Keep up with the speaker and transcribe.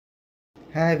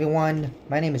Hi everyone,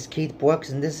 my name is Keith Brooks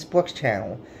and this is Brooks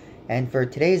Channel. And for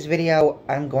today's video,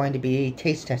 I'm going to be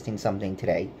taste testing something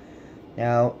today.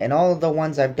 Now, in all of the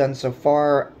ones I've done so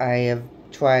far, I have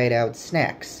tried out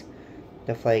snacks.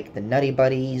 Stuff like the Nutty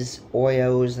Buddies,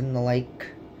 Oreos, and the like.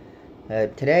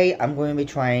 Today, I'm going to be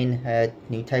trying a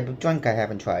new type of drink I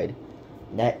haven't tried.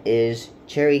 That is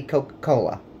cherry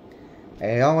Coca-Cola.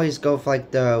 I always go for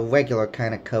like the regular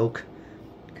kind of Coke,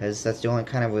 because that's the only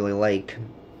kind I really like.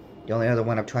 The only other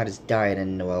one I've tried is Diet,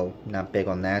 and, well, not big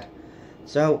on that.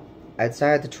 So, I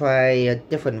decided to try a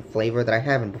different flavor that I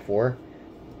haven't before.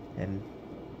 And,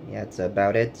 yeah, that's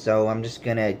about it. So, I'm just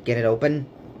gonna get it open.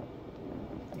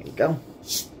 There you go.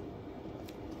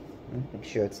 Make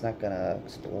sure it's not gonna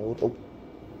explode. Oh.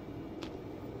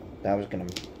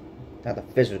 Thought the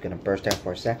fizz was gonna burst out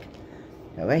for a sec.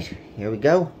 Alright, here we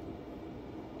go.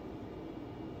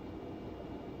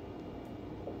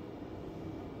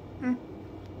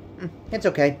 It's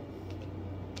okay.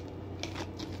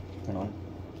 Hold on.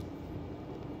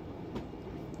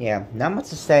 Yeah, not much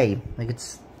to say. Like,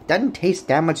 doesn't taste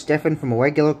that much different from a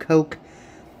regular Coke.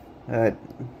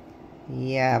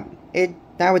 Yeah,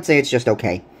 I would say it's just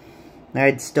okay.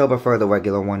 I'd still prefer the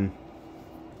regular one.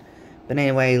 But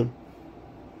anyway,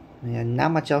 yeah,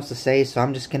 not much else to say, so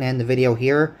I'm just gonna end the video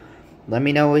here. Let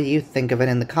me know what you think of it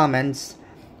in the comments,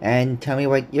 and tell me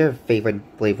what your favorite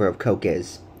flavor of Coke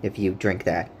is, if you drink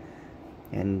that.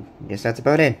 And I guess that's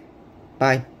about it.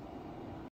 Bye.